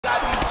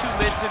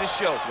to the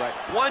show. Right.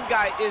 One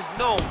guy is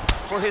known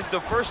for his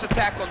diverse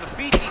attack on the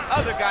feet. The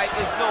other guy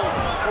is known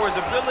for his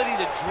ability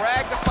to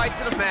drag the fight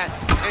to the mat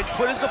and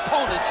put his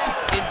opponents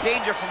in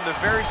danger from the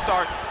very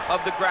start of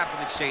the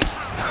grappling exchanges.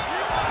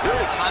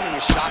 Really timing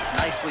his shots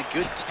nicely.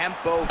 Good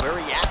tempo,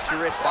 very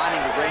accurate,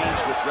 finding the range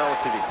with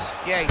relative ease.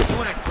 Yeah, he's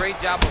doing a great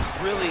job of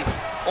really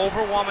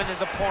overwhelming his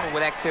opponent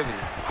with activity.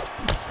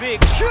 Big.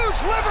 Huge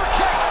liver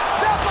kick.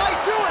 That might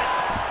do it.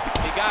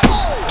 He got it.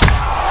 Oh!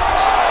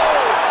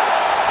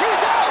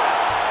 He's out!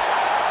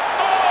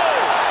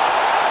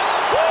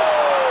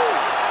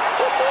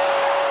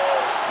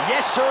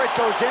 Yes, sir, it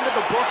goes into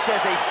the books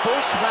as a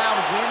first-round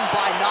win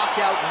by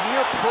knockout,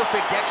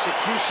 near-perfect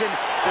execution.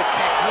 The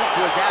technique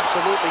was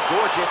absolutely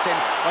gorgeous, and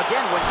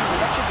again, when you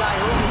catch a guy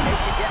early,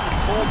 maybe you're getting him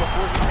cold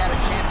before he's had a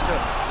chance to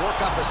work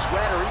up a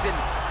sweat or even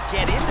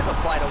get into the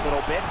fight a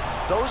little bit,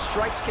 those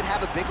strikes can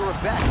have a bigger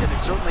effect, and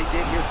it certainly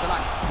did here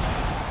tonight.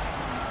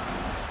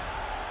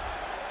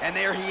 And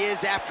there he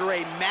is after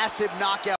a massive knockout.